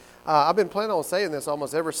I've been planning on saying this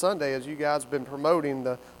almost every Sunday as you guys have been promoting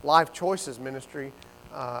the Life Choices ministry.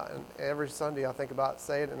 And every Sunday I think about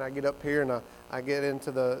saying it, and I get up here and I get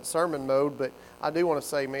into the sermon mode. But I do want to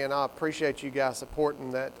say, man, I appreciate you guys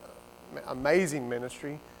supporting that amazing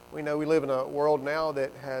ministry. We know we live in a world now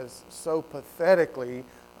that has so pathetically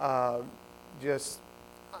just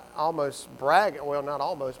almost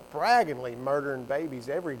braggingly murdering babies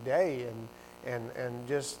every day, and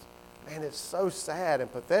just, man, it's so sad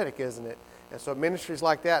and pathetic, isn't it? And so ministries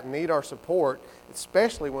like that need our support,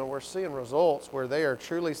 especially when we're seeing results where they are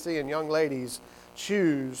truly seeing young ladies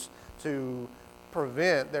choose to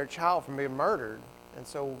prevent their child from being murdered. And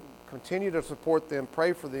so continue to support them,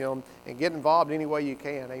 pray for them, and get involved any way you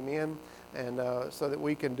can, amen? And so that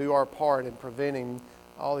we can do our part in preventing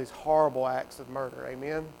all these horrible acts of murder,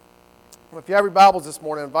 amen? Well, if you have your Bibles this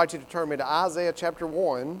morning, I invite you to turn me to Isaiah chapter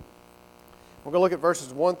 1. We're going to look at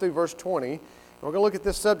verses 1 through verse 20. And we're going to look at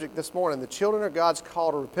this subject this morning, the children of God's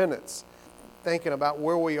call to repentance. Thinking about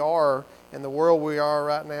where we are in the world we are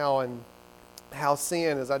right now, and how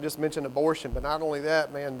sin, as I just mentioned, abortion, but not only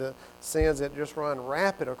that, man, the sins that just run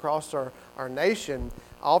rampant across our nation.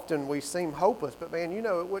 Often we seem hopeless, but man, you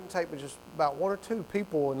know, it wouldn't take but just about one or two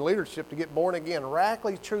people in leadership to get born again,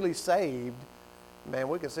 radically, truly saved. Man,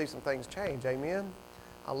 we can see some things change, amen?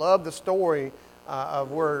 I love the story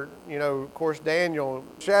of where, you know, of course, Daniel,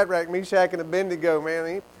 Shadrach, Meshach, and Abednego,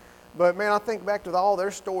 man. But man, I think back to all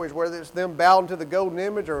their stories, whether it's them bowing to the golden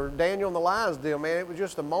image or Daniel and the lion's den, man, it was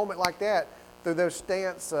just a moment like that through those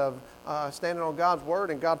stance of standing on God's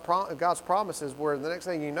word and God's promises, where the next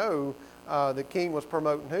thing you know, the king was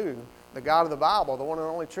promoting who? The God of the Bible, the one and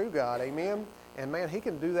only true God, amen? And man, he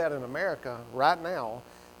can do that in America right now.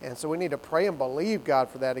 And so we need to pray and believe God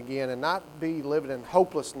for that again and not be living in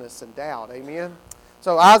hopelessness and doubt. Amen?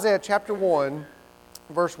 So Isaiah chapter 1,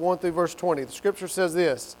 verse 1 through verse 20. The scripture says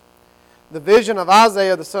this: the vision of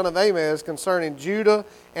Isaiah the son of Amoz concerning Judah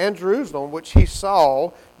and Jerusalem, which he saw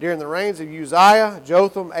during the reigns of Uzziah,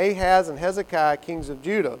 Jotham, Ahaz, and Hezekiah, kings of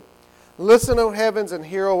Judah. Listen, O heavens, and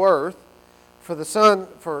hear, O earth, for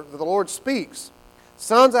the Lord speaks.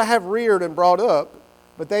 Sons I have reared and brought up,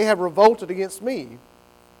 but they have revolted against me.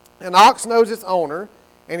 An ox knows its owner,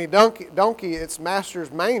 and a donkey its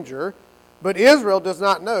master's manger, but Israel does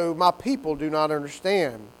not know, my people do not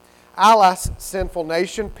understand. Alas, sinful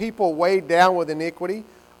nation, people weighed down with iniquity,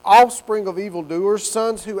 offspring of evildoers,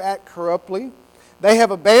 sons who act corruptly. They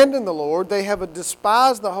have abandoned the Lord, they have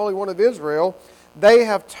despised the Holy One of Israel, they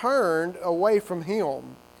have turned away from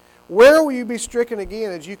him. Where will you be stricken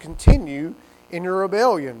again as you continue in your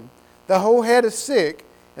rebellion? The whole head is sick,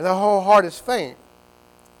 and the whole heart is faint.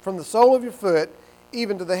 From the sole of your foot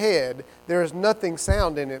even to the head, there is nothing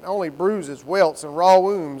sound in it, only bruises, welts, and raw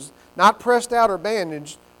wounds, not pressed out or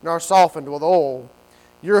bandaged, nor softened with oil.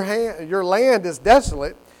 Your land is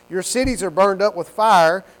desolate, your cities are burned up with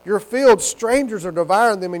fire, your fields strangers are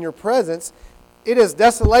devouring them in your presence. It is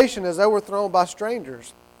desolation as overthrown by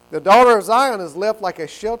strangers. The daughter of Zion is left like a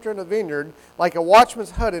shelter in a vineyard, like a watchman's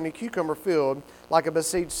hut in a cucumber field, like a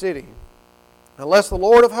besieged city. Unless the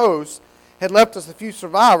Lord of hosts had left us a few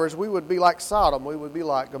survivors, we would be like Sodom, we would be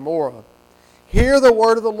like Gomorrah. Hear the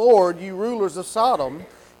word of the Lord, you rulers of Sodom.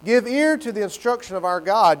 Give ear to the instruction of our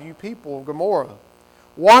God, you people of Gomorrah.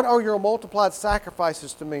 What are your multiplied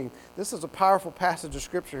sacrifices to me? This is a powerful passage of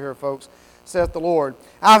Scripture here, folks, saith the Lord.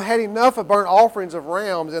 I've had enough of burnt offerings of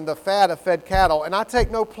rams and the fat of fed cattle, and I take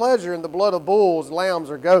no pleasure in the blood of bulls, lambs,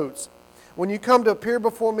 or goats. When you come to appear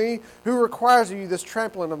before me, who requires of you this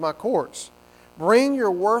trampling of my courts? Bring your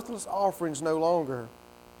worthless offerings no longer.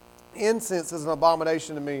 Incense is an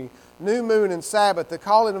abomination to me. New moon and Sabbath, the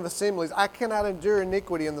calling of assemblies. I cannot endure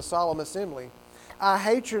iniquity in the solemn assembly. I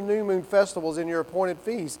hate your new moon festivals and your appointed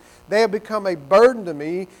feasts. They have become a burden to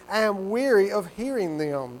me. I am weary of hearing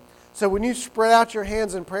them. So when you spread out your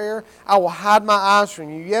hands in prayer, I will hide my eyes from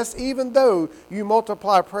you. Yes, even though you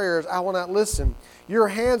multiply prayers, I will not listen. Your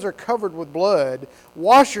hands are covered with blood.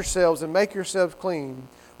 Wash yourselves and make yourselves clean.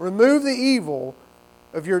 Remove the evil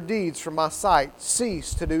of your deeds from my sight.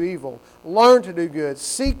 Cease to do evil. Learn to do good.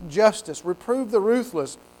 Seek justice. Reprove the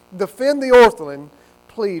ruthless. Defend the orphan.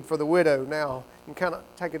 Plead for the widow. Now, you can kind of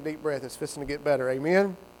take a deep breath. It's fixing to get better.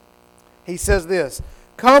 Amen? He says this: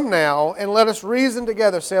 come now, and let us reason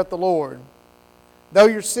together, saith the Lord. Though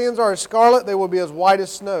your sins are as scarlet, they will be as white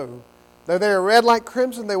as snow. Though they are red like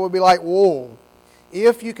crimson, they will be like wool.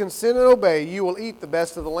 If you consent and obey, you will eat the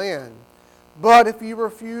best of the land. But if you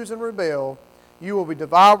refuse and rebel, you will be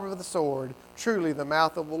devoured with the sword. Truly, the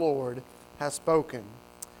mouth of the Lord has spoken.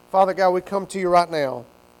 Father God, we come to you right now.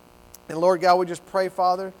 And Lord God, we just pray,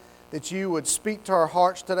 Father, that you would speak to our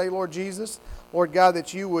hearts today, Lord Jesus. Lord God,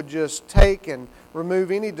 that you would just take and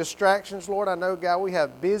remove any distractions, Lord. I know, God, we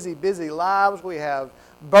have busy, busy lives. We have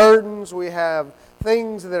burdens. We have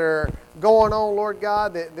things that are going on, Lord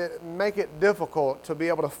God, that make it difficult to be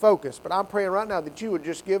able to focus. But I'm praying right now that you would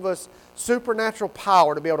just give us supernatural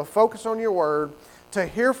power to be able to focus on your word, to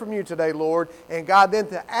hear from you today, Lord, and God, then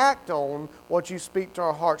to act on what you speak to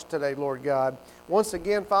our hearts today, Lord God. Once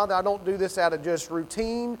again, Father, I don't do this out of just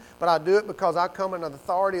routine, but I do it because I come in the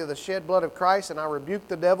authority of the shed blood of Christ, and I rebuke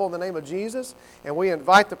the devil in the name of Jesus, and we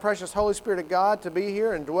invite the precious Holy Spirit of God to be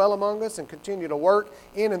here and dwell among us and continue to work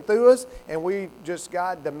in and through us, and we just,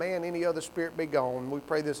 God, demand any other spirit be gone. We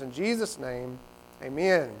pray this in Jesus' name.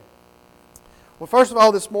 Amen. Well, first of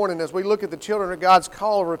all, this morning, as we look at the children of God's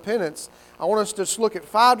call of repentance, I want us to just look at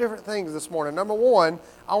 5 different things this morning. Number 1,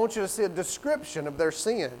 I want you to see a description of their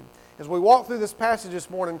sin. As we walk through this passage this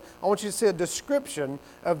morning, I want you to see a description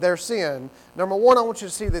of their sin. Number 1, I want you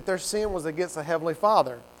to see that their sin was against the Heavenly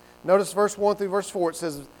Father. Notice verse 1 through verse 4. It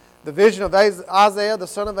says, the vision of Isaiah, the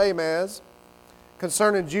son of Amoz,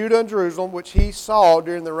 concerning Judah and Jerusalem, which he saw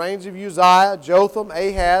during the reigns of Uzziah, Jotham,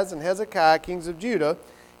 Ahaz, and Hezekiah, kings of Judah.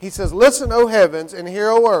 He says, listen, O heavens, and hear,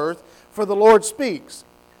 O earth, for the Lord speaks.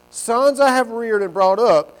 Sons I have reared and brought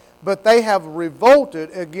up, but they have revolted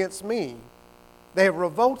against me. They have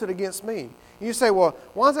revolted against me. You say, well,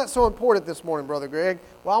 why is that so important this morning, Brother Greg?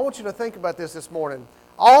 Well, I want you to think about this morning.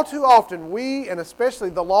 All too often, we, and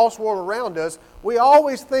especially the lost world around us, we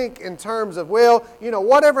always think in terms of, well,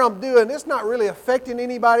 whatever I'm doing, it's not really affecting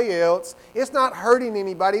anybody else. It's not hurting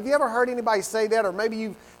anybody. Have you ever heard anybody say that, or maybe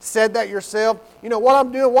you've said that yourself? What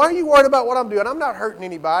I'm doing, why are you worried about what I'm doing? I'm not hurting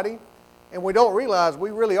anybody. And we don't realize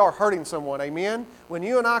we really are hurting someone, amen? When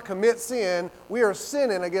you and I commit sin, we are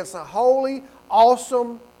sinning against a holy,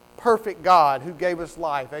 awesome, perfect God who gave us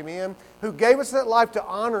life, amen? Who gave us that life to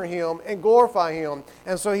honor Him and glorify Him.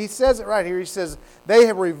 And so He says it right here. He says, they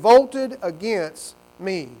have revolted against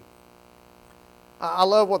me. I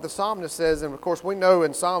love what the psalmist says, and of course we know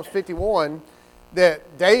in Psalms 51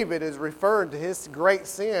 that David is referring to his great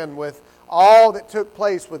sin with all that took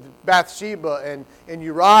place with Bathsheba and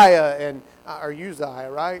Uriah or Uzziah,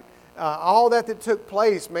 right? All that took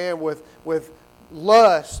place, man, with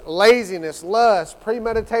lust, laziness,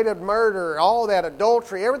 premeditated murder, all that,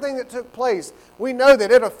 adultery, everything that took place. We know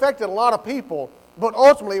that it affected a lot of people, but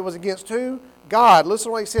ultimately it was against who? God. Listen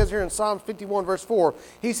to what he says here in Psalm 51 verse 4.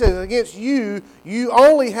 He says, against you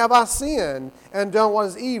only have I sinned and done what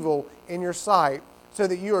is evil in your sight, so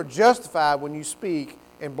that you are justified when you speak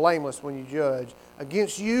and blameless when you judge.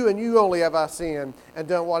 Against you and you only have I sinned and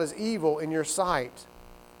done what is evil in your sight.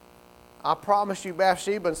 I promise you,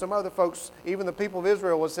 Bathsheba and some other folks, even the people of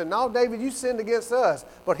Israel, would say, no, David, you sinned against us.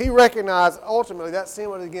 But he recognized ultimately that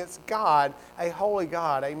sin was against God, a holy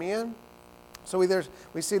God. Amen? So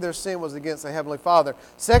we see their sin was against the Heavenly Father.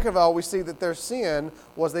 Second of all, we see that their sin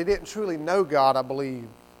was they didn't truly know God, I believe.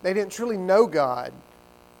 They didn't truly know God.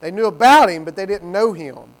 They knew about Him, but they didn't know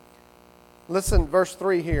Him. Listen, verse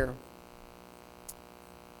 3 here.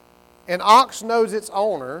 An ox knows its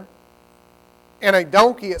owner, and a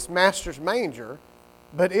donkey its master's manger,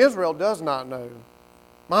 but Israel does not know.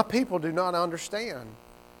 My people do not understand.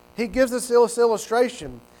 He gives us this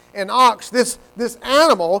illustration. An ox, this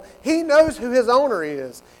animal, he knows who his owner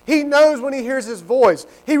is. He knows when he hears his voice.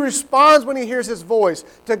 He responds when he hears his voice.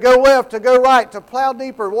 To go left, to go right, to plow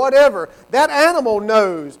deeper, whatever. That animal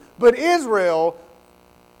knows. But Israel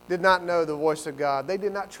did not know the voice of God. They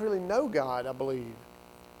did not truly know God, I believe.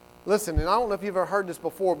 Listen, and I don't know if you've ever heard this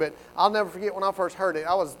before, but I'll never forget when I first heard it.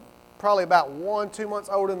 I was probably about 2 months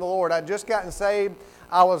old in the Lord. I'd just gotten saved.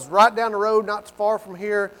 I was right down the road, not far from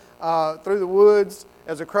here, through the woods,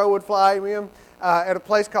 as a crow would fly, amen, at a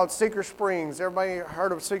place called Cedar Springs. Everybody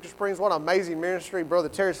heard of Cedar Springs? What an amazing ministry. Brother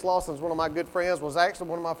Terry Slauson is one of my good friends, was actually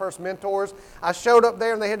one of my first mentors. I showed up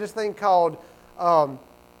there, and they had this thing called, not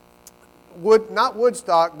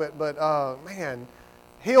Woodstock, but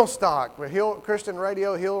Hillstock. Christian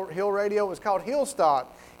radio, Hill radio. It was called Hillstock.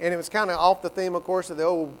 And it was kind of off the theme, of course, of the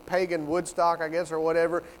old pagan Woodstock, I guess, or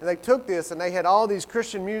whatever. And they took this, and they had all these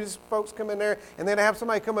Christian music folks come in there, and then they have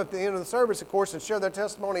somebody come up at the end of the service, of course, and share their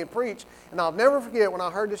testimony and preach. And I'll never forget when I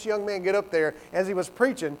heard this young man get up there as he was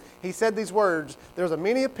preaching, he said these words, there's a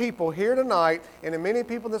many people here tonight, and a many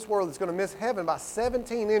people in this world that's going to miss heaven by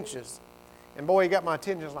 17 inches. And boy, he got my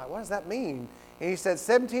attention. I was like, what does that mean? And he said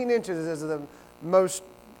 17 inches is the most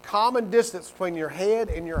common distance between your head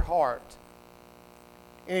and your heart.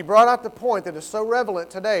 And he brought out the point that is so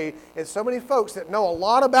relevant today is so many folks that know a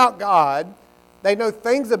lot about God, They know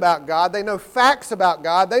things about God. They know facts about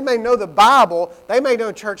God. They may know the Bible. They may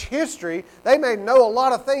know church history. They may know a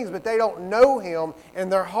lot of things, but they don't know Him in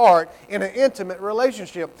their heart in an intimate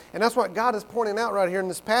relationship. And that's what God is pointing out right here in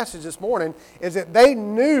this passage this morning, is that they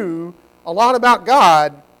knew a lot about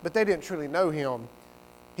God, but they didn't truly know Him.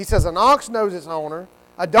 He says, an ox knows its owner,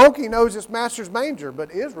 a donkey knows its master's manger,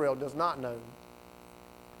 but Israel does not know.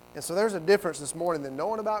 And so there's a difference this morning than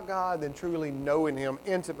knowing about God than truly knowing Him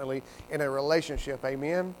intimately in a relationship.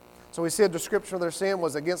 Amen? So we said the description of their sin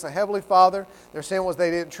was against a Heavenly Father. Their sin was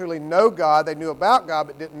they didn't truly know God. They knew about God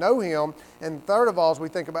but didn't know Him. And third of all, as we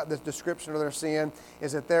think about this description of their sin,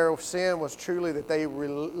 is that their sin was truly that they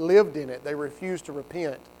lived in it. They refused to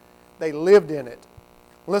repent. They lived in it.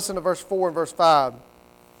 Listen to verse 4 and verse 5.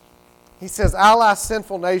 He says, "Ally,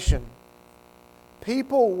 sinful nation,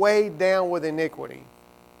 people weighed down with iniquity,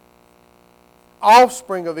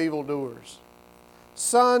 offspring of evildoers,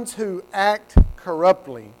 sons who act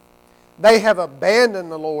corruptly. They have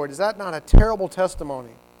abandoned the Lord." Is that not a terrible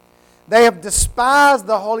testimony? They have despised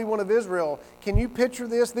the Holy One of Israel. Can you picture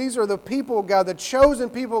this? These are the people of God, the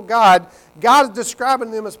chosen people of God. God is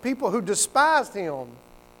describing them as people who despised Him.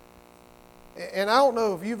 And I don't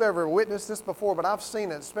know if you've ever witnessed this before, but I've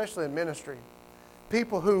seen it, especially in ministry.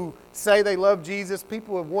 People who say they love Jesus,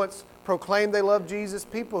 people who have once proclaimed they love Jesus,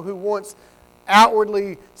 people who once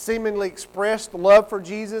outwardly, seemingly expressed love for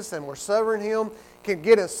Jesus and were serving Him, can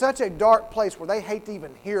get in such a dark place where they hate to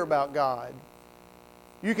even hear about God.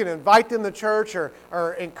 You can invite them to church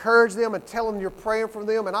or encourage them and tell them you're praying for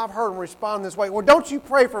them, and I've heard them respond this way, "Well, don't you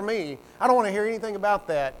pray for me. I don't want to hear anything about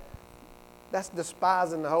that." That's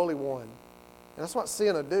despising the Holy One. And that's what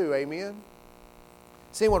sin will do, amen?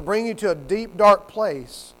 Sin will bring you to a deep, dark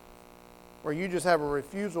place where you just have a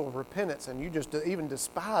refusal of repentance and you just even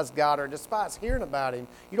despise God or despise hearing about Him.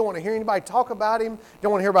 You don't want to hear anybody talk about Him. You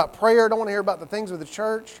don't want to hear about prayer. Don't want to hear about the things of the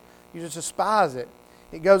church. You just despise it.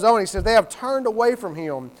 He goes on, he says, they have turned away from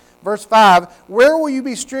Him. Verse 5, "Where will you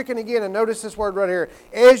be stricken again?" And notice this word right here,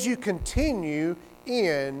 "as you continue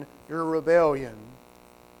in your rebellion."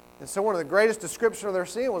 And so one of the greatest descriptions of their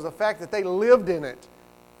sin was the fact that they lived in it.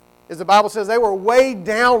 As the Bible says, they were weighed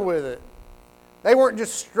down with it. They weren't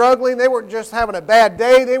just struggling. They weren't just having a bad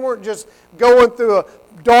day. They weren't just going through a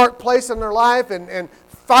dark place in their life and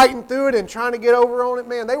fighting through it and trying to get over on it.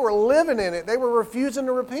 Man, they were living in it. They were refusing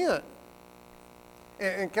to repent.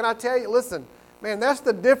 And can I tell you, listen, man, that's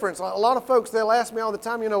the difference. A lot of folks, they'll ask me all the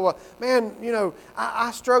time,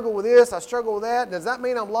 I struggle with this, I struggle with that. Does that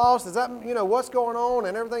mean I'm lost? Does that, what's going on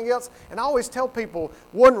and everything else? And I always tell people,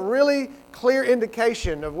 one really clear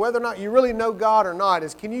indication of whether or not you really know God or not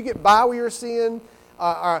is, can you get by with your sin?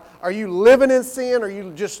 Are you living in sin? Are you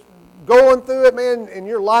just going through it, man, in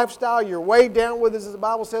your lifestyle, you're weighed down with it, as the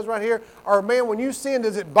Bible says right here? Or, man, when you sin,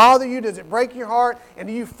 does it bother you? Does it break your heart? And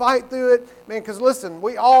do you fight through it? Man, because listen,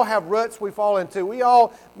 we all have ruts we fall into. We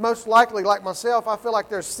all, most likely, like myself, I feel like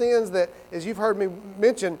there's sins that, as you've heard me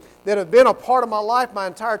mention, that have been a part of my life my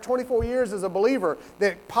entire 24 years as a believer,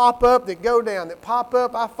 that pop up, that go down, that pop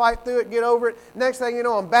up, I fight through it, get over it. Next thing you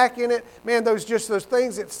know, I'm back in it. Man, those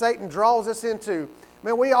things that Satan draws us into.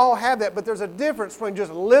 Man, we all have that, but there's a difference between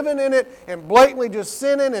just living in it and blatantly just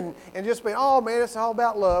sinning and just being, oh man, it's all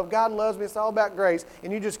about love. God loves me, it's all about grace,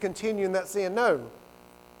 and you just continue in that sin. No.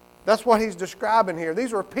 That's what he's describing here.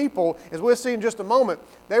 These were people, as we'll see in just a moment,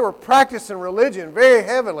 they were practicing religion very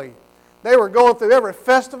heavily. They were going through every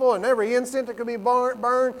festival and every incense that could be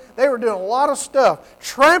burned. They were doing a lot of stuff,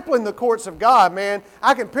 trampling the courts of God, man.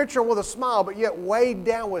 I can picture them with a smile, but yet weighed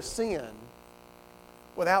down with sin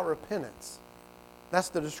without repentance. That's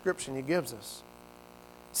the description he gives us.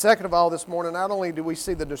 Second of all, this morning, not only do we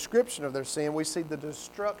see the description of their sin, we see the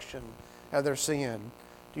destruction of their sin.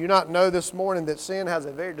 Do you not know this morning that sin has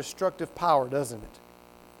a very destructive power, doesn't it?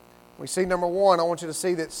 We see, number one, I want you to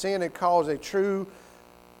see that sin had caused a true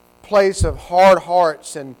place of hard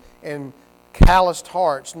hearts and calloused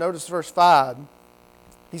hearts. Notice verse 5.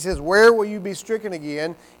 He says, "Where will you be stricken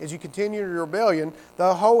again as you continue your rebellion?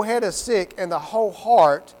 The whole head is sick and the whole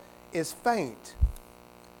heart is faint."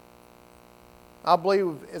 I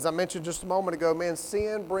believe, as I mentioned just a moment ago, man,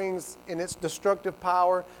 sin brings in its destructive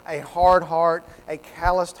power a hard heart, a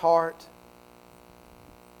calloused heart.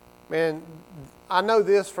 Man, I know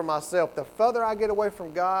this for myself. The further I get away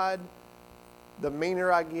from God, the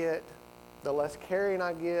meaner I get, the less caring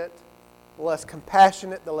I get, the less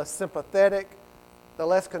compassionate, the less sympathetic, the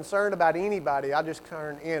less concerned about anybody. I just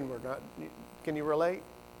turn inward. Can you relate?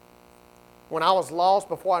 When I was lost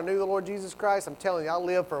before I knew the Lord Jesus Christ, I'm telling you, I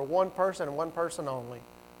lived for one person and one person only.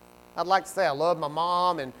 I'd like to say I loved my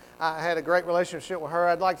mom and I had a great relationship with her.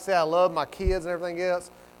 I'd like to say I loved my kids and everything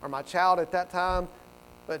else. or my child at that time.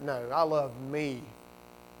 But no, I loved me.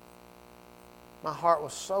 My heart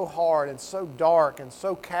was so hard and so dark and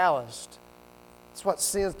so calloused. That's what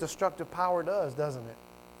sin's destructive power does, doesn't it?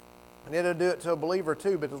 And it'll do it to a believer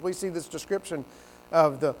too. But as we see this description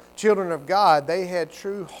of the children of God, they had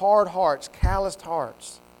true hard hearts, calloused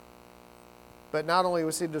hearts. But not only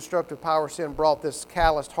we see destructive power, sin brought this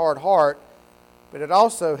calloused, hard heart, but it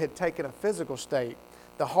also had taken a physical state.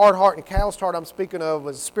 The hard heart and calloused heart I'm speaking of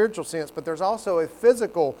was a spiritual sense, but there's also a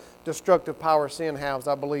physical destructive power sin has,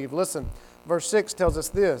 I believe. Listen, verse 6 tells us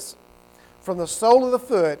this. From the sole of the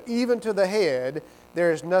foot even to the head,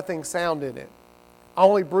 there is nothing sound in it.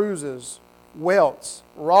 Only bruises, welts,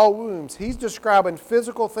 raw wounds. He's describing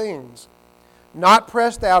physical things, not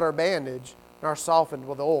pressed out or bandaged, nor softened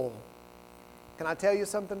with oil. Can I tell you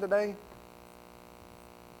something today?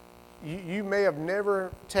 You may have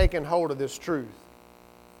never taken hold of this truth.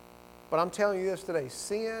 But I'm telling you this today.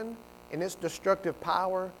 Sin and its destructive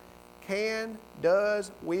power can,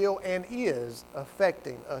 does, will, and is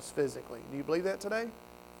affecting us physically. Do you believe that today?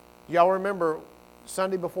 Y'all remember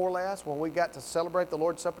Sunday before last when we got to celebrate the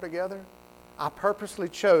Lord's Supper together? I purposely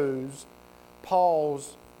chose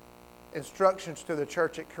Paul's instructions to the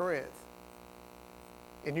church at Corinth.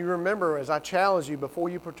 And you remember, as I challenged you before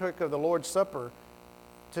you partook of the Lord's Supper,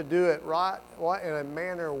 to do it right in a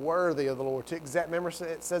manner worthy of the Lord. Remember,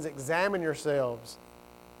 it says examine yourselves.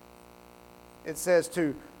 It says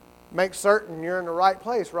to make certain you're in the right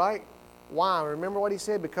place, right? Why? Remember what he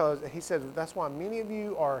said? Because he said that's why many of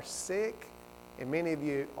you are sick and many of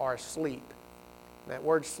you are asleep. That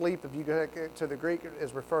word sleep, if you go to the Greek,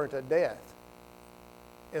 is referring to death.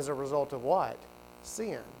 As a result of what?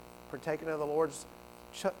 Sin. Partaking of the Lord's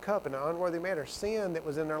cup in an unworthy manner. Sin that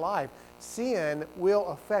was in their life. Sin will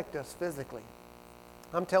affect us physically.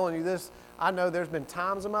 I'm telling you this, I know there's been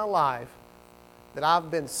times in my life that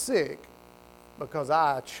I've been sick because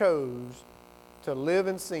I chose to live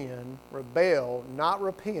in sin, rebel, not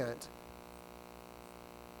repent,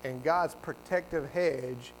 and God's protective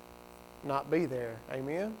hedge not be there.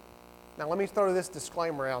 Amen? Now let me throw this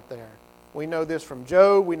disclaimer out there. We know this from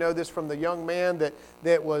Job. We know this from the young man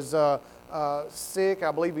that was sick.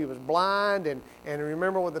 I believe he was blind. And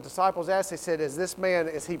remember what the disciples asked? They said,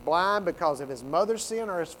 is he blind because of his mother's sin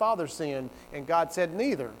or his father's sin? And God said,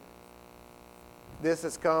 neither. This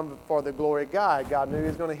has come for the glory of God. God knew he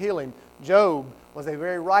was going to heal him. Job was a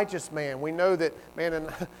very righteous man. We know that, man,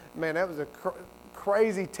 that was a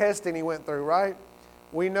crazy testing he went through, right?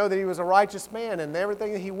 We know that he was a righteous man, and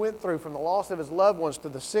everything that he went through, from the loss of his loved ones to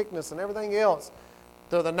the sickness and everything else,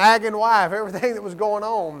 to the nagging wife, everything that was going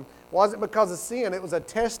on, wasn't because of sin. It was a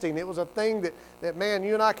testing. It was a thing that man,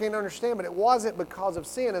 you and I can't understand, but it wasn't because of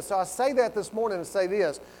sin. And so I say that this morning and say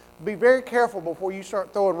this. Be very careful before you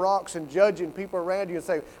start throwing rocks and judging people around you and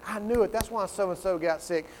say, I knew it, that's why so-and-so got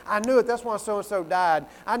sick. I knew it, that's why so-and-so died.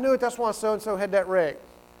 I knew it, that's why so-and-so had that wreck.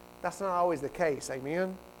 That's not always the case,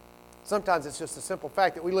 amen? Sometimes it's just a simple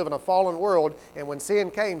fact that we live in a fallen world, and when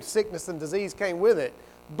sin came, sickness and disease came with it.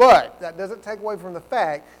 But that doesn't take away from the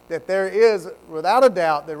fact that there is, without a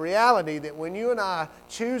doubt, the reality that when you and I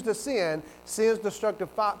choose to sin, sin's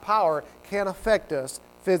destructive power can affect us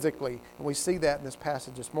physically. And we see that in this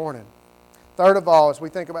passage this morning. Third of all, as we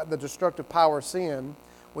think about the destructive power of sin,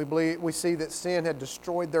 we see that sin had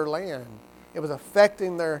destroyed their land. It was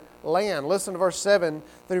affecting their land. Listen to verse 7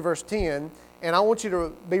 through verse 10. And I want you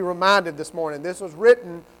to be reminded this morning, this was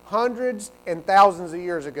written hundreds and thousands of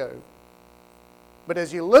years ago. But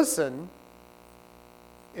as you listen,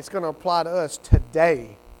 it's going to apply to us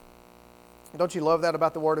today. Don't you love that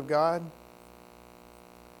about the Word of God?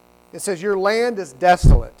 It says, your land is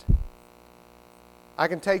desolate. I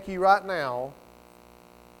can take you right now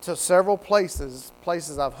to several places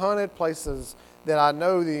I've hunted, places that I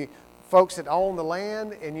know the folks that own the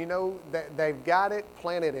land, and you know that they've got it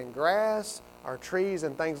planted in grass or trees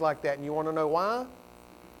and things like that. And you want to know why?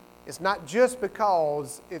 It's not just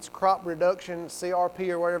because it's crop reduction, CRP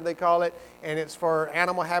or whatever they call it, and it's for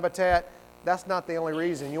animal habitat. That's not the only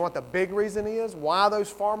reason. You know what the big reason is? Why those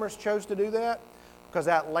farmers chose to do that? Because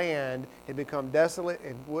that land had become desolate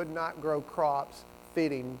and would not grow crops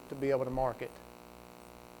fitting to be able to market.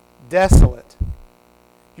 Desolate.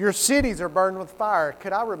 Your cities are burned with fire.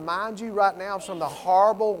 Could I remind you right now of some of the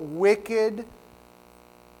horrible, wicked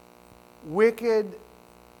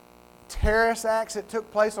terrorist acts that took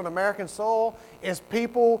place on American soil? As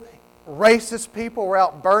racist people were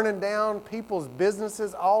out burning down people's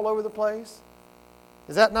businesses all over the place?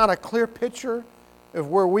 Is that not a clear picture of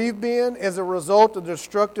where we've been as a result of the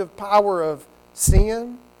destructive power of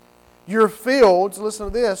sin? Your fields, listen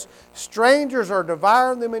to this, strangers are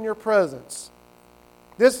devouring them in your presence.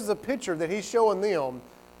 This is a picture that he's showing them.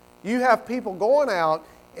 You have people going out,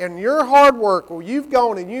 and your hard work, where you've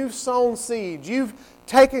gone and you've sown seeds, you've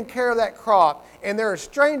taken care of that crop, and there are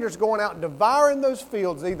strangers going out and devouring those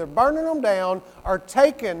fields, either burning them down or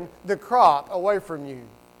taking the crop away from you.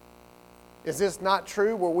 Is this not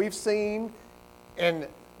true where we've seen in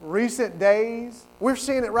recent days? We're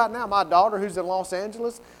seeing it right now. My daughter, who's in Los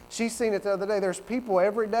Angeles, she's seen it the other day. There's people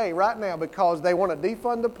every day right now because they want to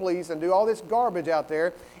defund the police and do all this garbage out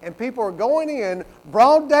there, and people are going in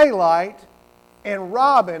broad daylight and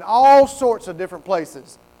robbing all sorts of different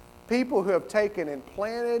places. People who have taken and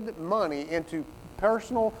planted money into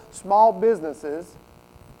personal small businesses,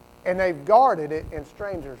 and they've guarded it, and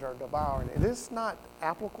strangers are devouring it. Is this not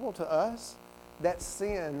applicable to us? That's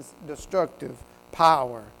sin's destructive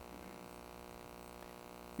power.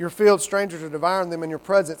 Your field, strangers are devouring them in your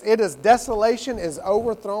presence. It is desolation is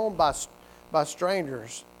overthrown by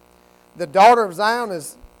strangers. The daughter of Zion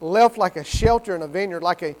is left like a shelter in a vineyard,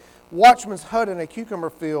 like a watchman's hut in a cucumber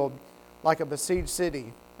field, like a besieged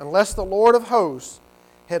city. Unless the Lord of hosts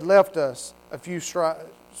had left us a few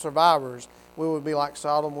survivors, we would be like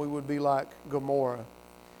Sodom, we would be like Gomorrah.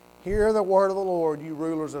 Hear the word of the Lord, you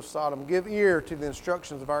rulers of Sodom. Give ear to the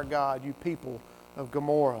instructions of our God, you people of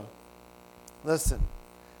Gomorrah. Listen,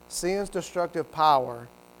 sin's destructive power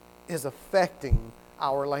is affecting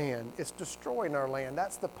our land. It's destroying our land.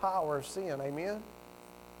 That's the power of sin. Amen?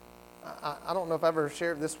 I don't know if I've ever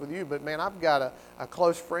shared this with you, but man, I've got a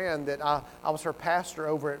close friend that I was her pastor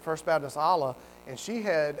over at First Baptist Ala, and she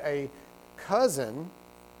had a cousin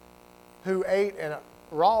who ate a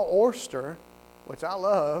raw oyster, which I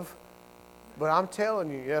love, but I'm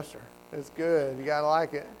telling you, yes sir, it's good. You got to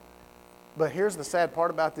like it. But here's the sad part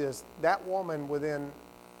about this. That woman within,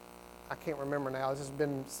 I can't remember now, this has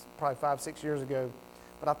been probably 5-6 years ago,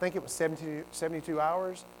 but I think it was 72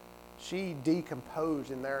 hours. She decomposed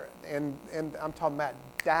in there, and I'm talking about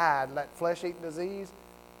died, that flesh-eating disease.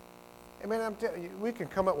 I mean, I'm telling you, we can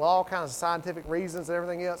come up with all kinds of scientific reasons and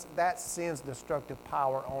everything else. That's sin's destructive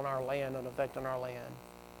power on our land and affecting our land.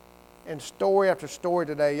 And story after story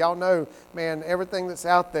today, y'all know, man, everything that's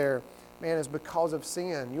out there, man, is because of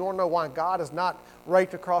sin. You want to know why God is not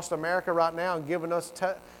raked across America right now and giving us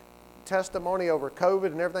testimony over COVID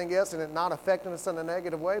and everything else, and it not affecting us in a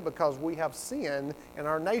negative way? Because we have sin in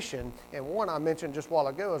our nation. And one I mentioned just a while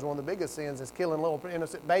ago is one of the biggest sins is killing little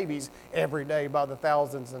innocent babies every day by the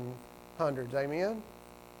thousands and hundreds. Amen?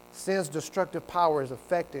 Sin's destructive power is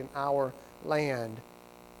affecting our land.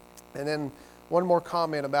 And then one more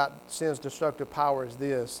comment about sin's destructive power is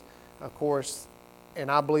this, of course, and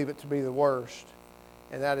I believe it to be the worst,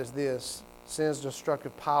 and that is this: sin's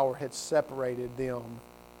destructive power had separated them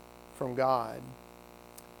from God.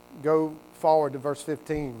 Go forward to verse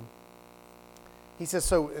 15. He says,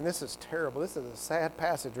 so, and this is terrible, this is a sad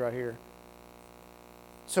passage right here.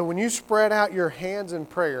 So when you spread out your hands in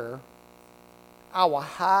prayer, I will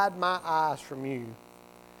hide my eyes from you.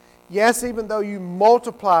 Yes, even though you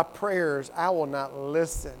multiply prayers, I will not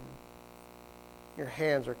listen. Your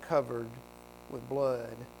hands are covered with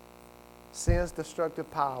blood. Sin's destructive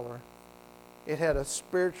power. It had a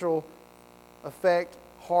spiritual effect,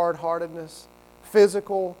 hard-heartedness,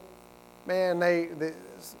 physical, man, the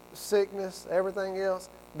sickness, everything else.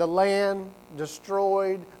 The land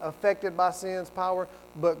destroyed, affected by sin's power.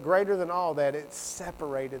 But greater than all that, it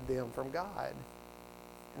separated them from God.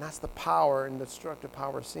 And that's the power and destructive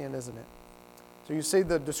power of sin, isn't it? So you see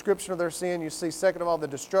the description of their sin. You see, second of all, the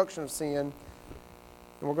destruction of sin.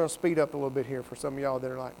 And we're going to speed up a little bit here for some of y'all that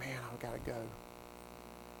are like, man, I've got to go.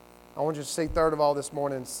 I want you to see, third of all, this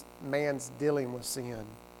morning, man's dealing with sin.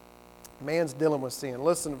 Man's dealing with sin.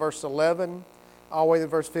 Listen to verse 11 all the way to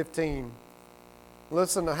verse 15.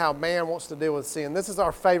 Listen to how man wants to deal with sin. This is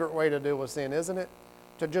our favorite way to deal with sin, isn't it?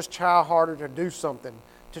 To just try harder to do something.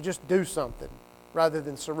 To just do something, rather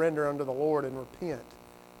than surrender unto the Lord and repent.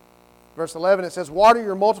 Verse 11, it says, what are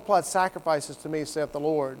your multiplied sacrifices to me, saith the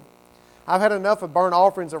Lord? I've had enough of burnt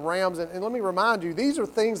offerings of rams. And let me remind you, these are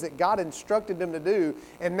things that God instructed them to do.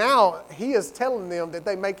 And now He is telling them that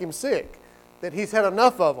they make Him sick. That He's had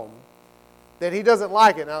enough of them. That He doesn't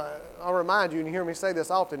like it. Now, I'll remind you, and you hear me say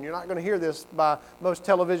this often, you're not going to hear this by most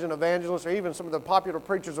television evangelists or even some of the popular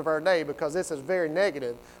preachers of our day, because this is very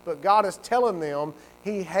negative. But God is telling them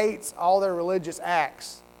He hates all their religious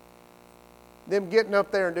acts. Them getting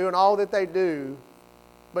up there and doing all that they do,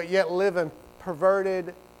 but yet living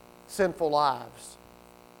perverted, sinful lives.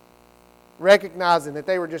 Recognizing that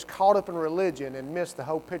they were just caught up in religion and missed the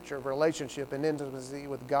whole picture of relationship and intimacy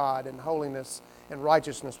with God and holiness and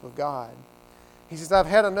righteousness with God. He says, I've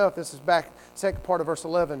had enough. This is back, second part of verse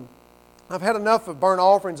 11. I've had enough of burnt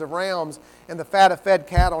offerings of rams and the fat of fed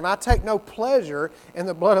cattle, and I take no pleasure in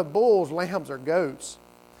the blood of bulls, lambs, or goats.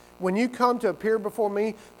 When you come to appear before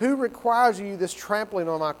me, who requires you this trampling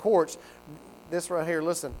on my courts? This right here,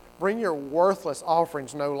 listen, bring your worthless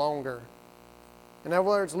offerings no longer. In other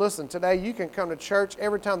words, listen, today you can come to church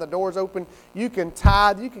every time the doors open. You can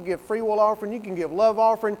tithe, you can give free will offering, you can give love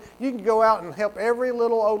offering, you can go out and help every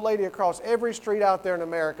little old lady across every street out there in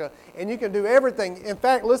America, and you can do everything. In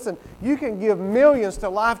fact, listen, you can give millions to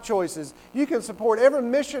Life Choices. You can support every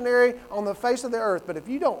missionary on the face of the earth, but if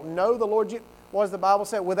you don't know the Lord, what does the Bible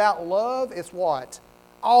say? Without love, it's what?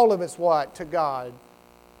 All of it's what? To God.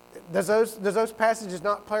 Does those passages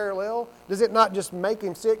not parallel? Does it not just make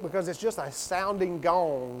him sick because it's just a sounding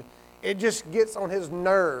gong? It just gets on his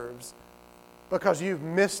nerves because you've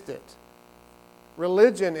missed it.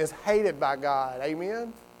 Religion is hated by God.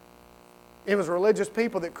 Amen? It was religious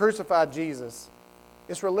people that crucified Jesus.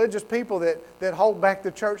 It's religious people that hold back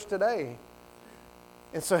the church today.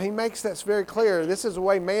 And so he makes that very clear. This is the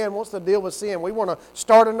way man wants to deal with sin. We want to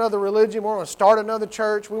start another religion. We want to start another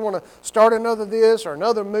church. We want to start another this or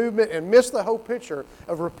another movement and miss the whole picture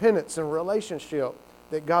of repentance and relationship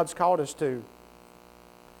that God's called us to.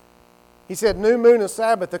 He said, new moon and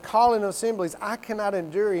Sabbath, the calling of assemblies. I cannot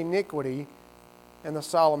endure iniquity and the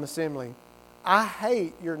solemn assembly. I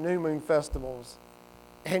hate your new moon festivals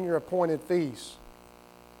and your appointed feasts.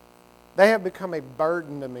 They have become a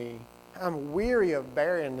burden to me. I'm weary of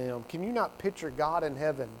bearing them. Can you not picture God in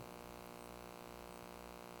heaven?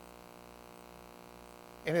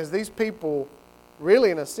 And as these people,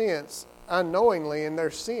 really in a sense, unknowingly in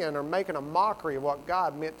their sin, are making a mockery of what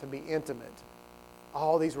God meant to be intimate.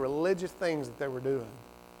 All these religious things that they were doing.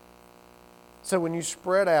 So when you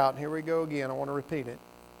spread out, here we go again, I want to repeat it.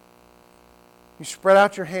 You spread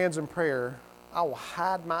out your hands in prayer, I will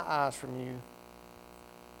hide my eyes from you.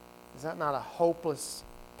 Is that not a hopeless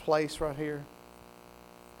place right here?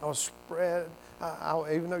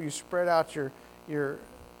 Even though you spread out your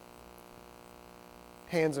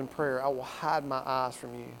hands in prayer, I will hide my eyes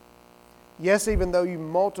from you. Yes, even though you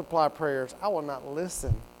multiply prayers, I will not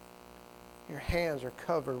listen. Your hands are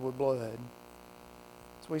covered with blood.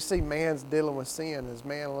 So we see man's dealing with sin as,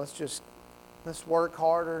 man, let's work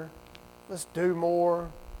harder. Let's do more.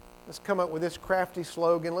 Let's come up with this crafty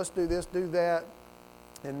slogan. Let's do this, do that,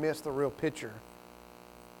 and miss the real picture.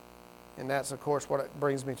 And that's, of course, what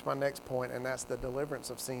brings me to my next point, and that's the deliverance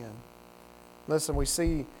of sin. Listen, we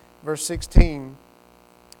see verse 16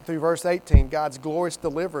 through verse 18, God's glorious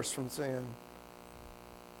deliverance from sin.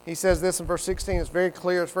 He says this in verse 16. It's very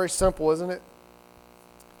clear. It's very simple, isn't it?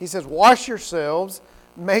 He says, wash yourselves,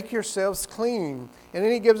 make yourselves clean. And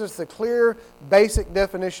then he gives us the clear, basic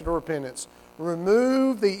definition of repentance.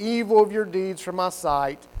 Remove the evil of your deeds from my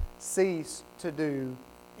sight. Cease to do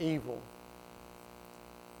evil.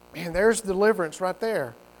 Man, there's deliverance right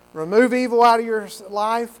there. Remove evil out of your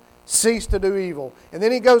life. Cease to do evil. And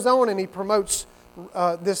then he goes on and he promotes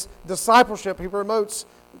this discipleship. He promotes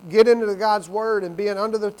get into God's Word and being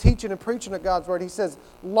under the teaching and preaching of God's Word. He says,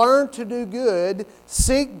 learn to do good,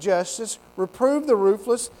 seek justice, reprove the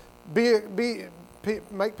ruthless,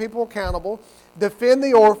 make people accountable, defend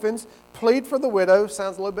the orphans, plead for the widow.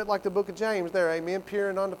 Sounds a little bit like the book of James there, amen.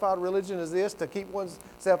 Pure and undefiled religion is this, to keep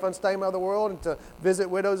oneself unstained by the world and to visit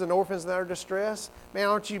widows and orphans in their distress. Man,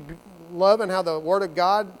 aren't you loving how the Word of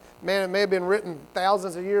God, man, it may have been written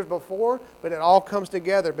thousands of years before, but it all comes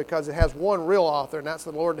together because it has one real author, and that's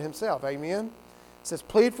the Lord himself, amen. It says,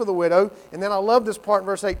 plead for the widow. And then I love this part in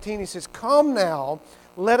verse 18. He says, come now,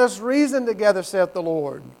 let us reason together, saith the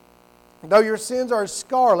Lord. Though your sins are as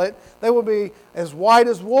scarlet, they will be as white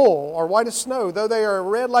as wool, or white as snow. Though they are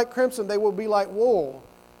red like crimson, they will be like wool.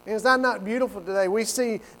 And is that not beautiful today? We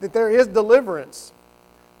see that there is deliverance.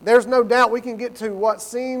 There's no doubt we can get to what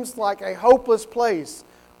seems like a hopeless place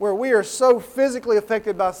where we are so physically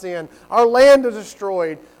affected by sin. Our land is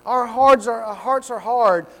destroyed. Our hearts are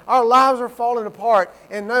hard. Our lives are falling apart.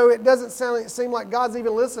 And no, it doesn't seem like God's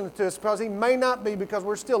even listening to us, because He may not be, because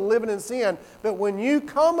we're still living in sin. But when you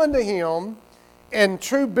come unto Him in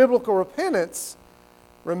true biblical repentance,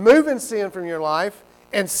 removing sin from your life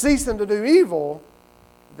and ceasing to do evil,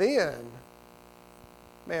 then,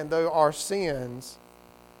 man, though our sins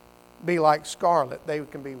be like scarlet, they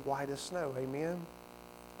can be white as snow. Amen?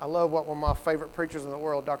 I love what one of my favorite preachers in the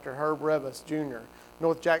world, Dr. Herb Revis, Jr.,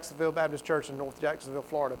 North Jacksonville Baptist Church in North Jacksonville,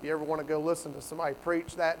 Florida. If you ever want to go listen to somebody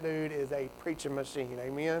preach, that dude is a preaching machine.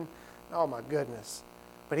 Amen? Oh, my goodness.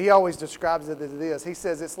 But he always describes it as this. He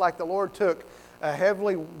says it's like the Lord took a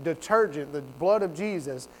heavily detergent, the blood of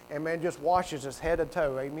Jesus, and, man, just washes us head to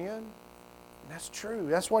toe. Amen? And that's true.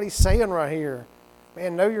 That's what he's saying right here.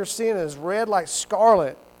 Man, know your sin is red like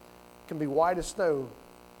scarlet, can be white as snow.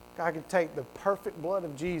 God can take the perfect blood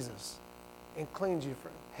of Jesus and cleanse you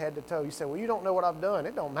from head to toe. You say, well, you don't know what I've done.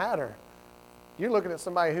 It don't matter. You're looking at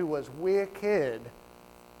somebody who was wicked,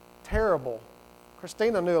 terrible.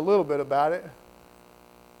 Christina knew a little bit about it.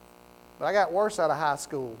 But I got worse out of high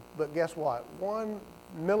school. But guess what? 1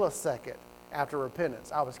 millisecond after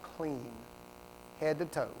repentance, I was clean, head to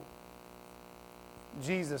toe.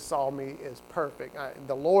 Jesus saw me as perfect.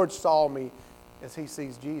 The Lord saw me as He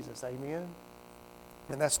sees Jesus. Amen?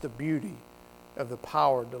 And that's the beauty of the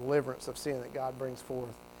power, deliverance of sin that God brings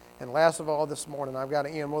forth. And last of all this morning, I've got to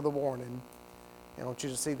end with a warning. And I want you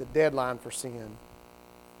to see the deadline for sin.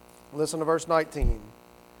 Listen to verse 19.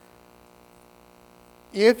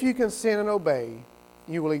 If you can sin and obey,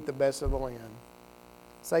 you will eat the best of the land.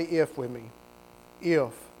 Say if with me.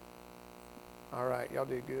 If. All right, y'all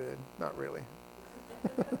did good. Not really.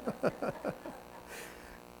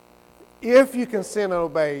 If you can sin and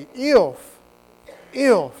obey, if,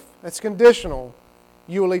 it's conditional,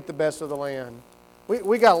 you will eat the best of the land.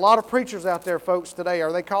 We got a lot of preachers out there, folks, today,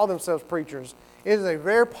 or they call themselves preachers. It is a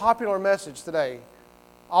very popular message today,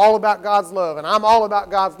 all about God's love. And I'm all about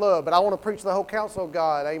God's love, but I want to preach the whole counsel of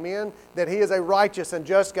God, amen? That He is a righteous and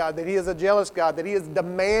just God, that He is a jealous God, that He is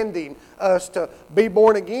demanding us to be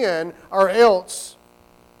born again, or else,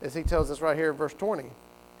 as He tells us right here in verse 20,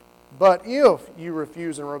 but if you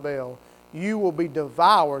refuse and rebel, you will be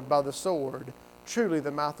devoured by the sword. Truly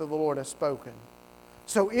the mouth of the Lord has spoken.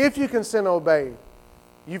 So if you can sin and obey,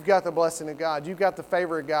 you've got the blessing of God. You've got the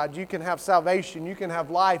favor of God. You can have salvation. You can have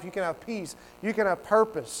life. You can have peace. You can have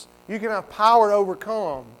purpose. You can have power to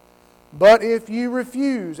overcome. But if you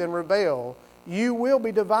refuse and rebel, you will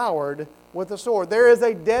be devoured with the sword. There is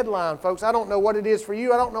a deadline, folks. I don't know what it is for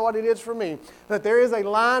you. I don't know what it is for me. But there is a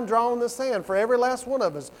line drawn in the sand for every last one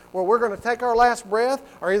of us where we're going to take our last breath,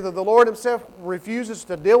 or either the Lord Himself refuses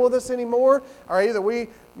to deal with us anymore, or either we,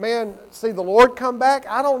 see the Lord come back.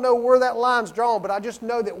 I don't know where that line's drawn, but I just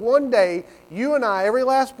know that one day you and I, every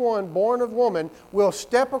last one born of woman, will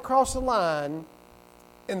step across the line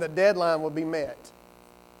and the deadline will be met.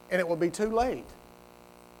 And it will be too late.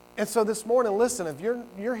 And so this morning, listen, if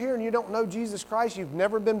you're here and you don't know Jesus Christ, you've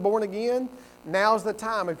never been born again, now's the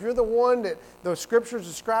time. If you're the one that the Scriptures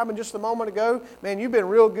describing just a moment ago, man, you've been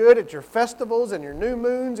real good at your festivals and your new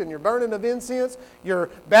moons and your burning of incense,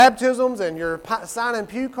 your baptisms and your signing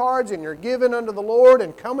pew cards and your giving unto the Lord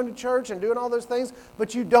and coming to church and doing all those things,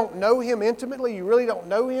 but you don't know Him intimately. You really don't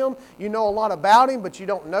know Him. You know a lot about Him, but you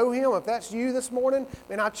don't know Him. If that's you this morning,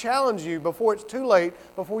 man, I challenge you before it's too late,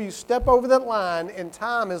 before you step over that line and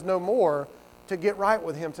time is no more, to get right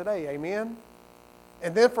with Him today. Amen?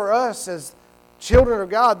 And then for us as children of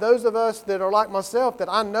God, those of us that are like myself, that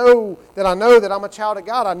I know that I'm a child of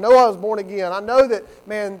God. I know I was born again. I know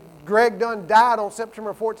that, Greg Dunn died on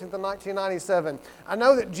September 14th of 1997. I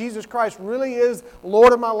know that Jesus Christ really is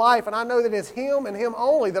Lord of my life, and I know that it's Him and Him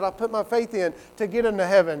only that I put my faith in to get into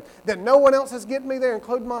heaven. That no one else is getting me there,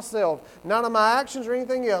 including myself. None of my actions or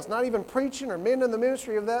anything else, not even preaching or men in the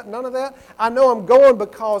ministry of that, none of that. I know I'm going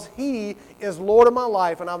because He is Lord of my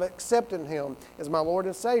life, and I've accepted Him as my Lord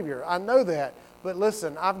and Savior. I know that. But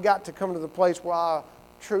listen, I've got to come to the place where I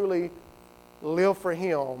truly live for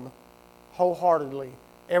Him wholeheartedly,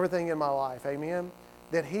 everything in my life. Amen?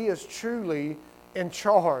 That He is truly in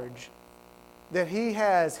charge. That He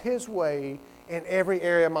has His way in every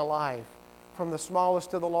area of my life, from the smallest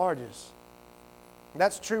to the largest.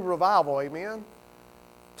 That's true revival. Amen?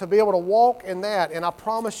 To be able to walk in that, and I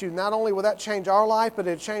promise you, not only will that change our life, but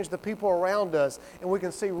it'll change the people around us. And we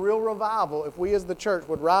can see real revival if we as the church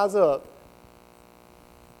would rise up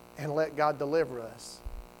and let God deliver us.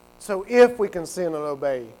 So if we can sin and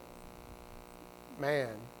obey, man,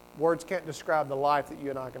 words can't describe the life that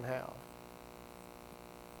you and I can have.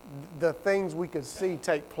 The things we could see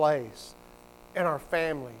take place in our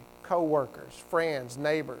family, co-workers, friends,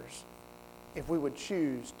 neighbors, if we would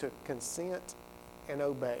choose to consent and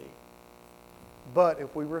obey. But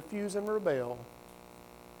if we refuse and rebel,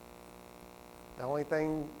 the only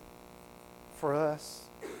thing for us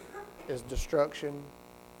is destruction,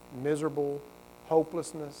 miserable,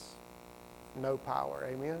 hopelessness, no power.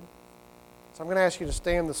 Amen? So I'm going to ask you to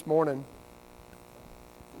stand this morning.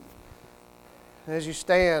 And as you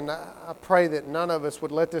stand, I pray that none of us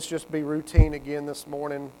would let this just be routine again this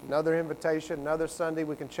morning. Another invitation, another Sunday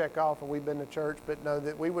we can check off and we've been to church, but know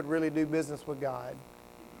that we would really do business with God.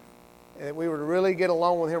 And that we would really get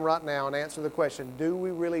along with Him right now and answer the question, do we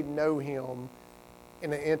really know Him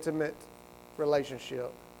in an intimate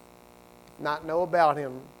relationship? Not know about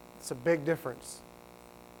Him. It's a big difference.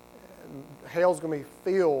 Hell's going to be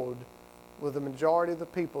filled with the majority of the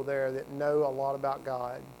people there that know a lot about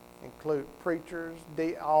God, include preachers,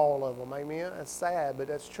 all of them. Amen? That's sad, but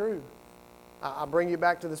that's true. I bring you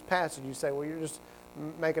back to this passage. You say, well, you're just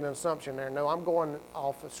making an assumption there. No, I'm going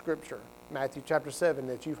off of Scripture. Matthew chapter 7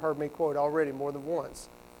 that you've heard me quote already more than once.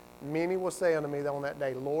 Many will say unto me on that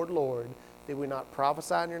day, Lord, Lord, did we not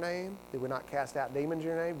prophesy in your name? Did we not cast out demons in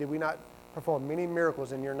your name? Did we not perform many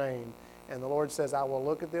miracles in your name? And the Lord says, I will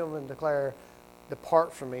look at them and declare,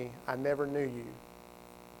 depart from me, I never knew you.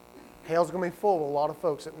 Hell's going to be full of a lot of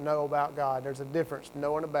folks that know about God. There's a difference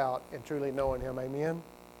knowing about and truly knowing Him. Amen?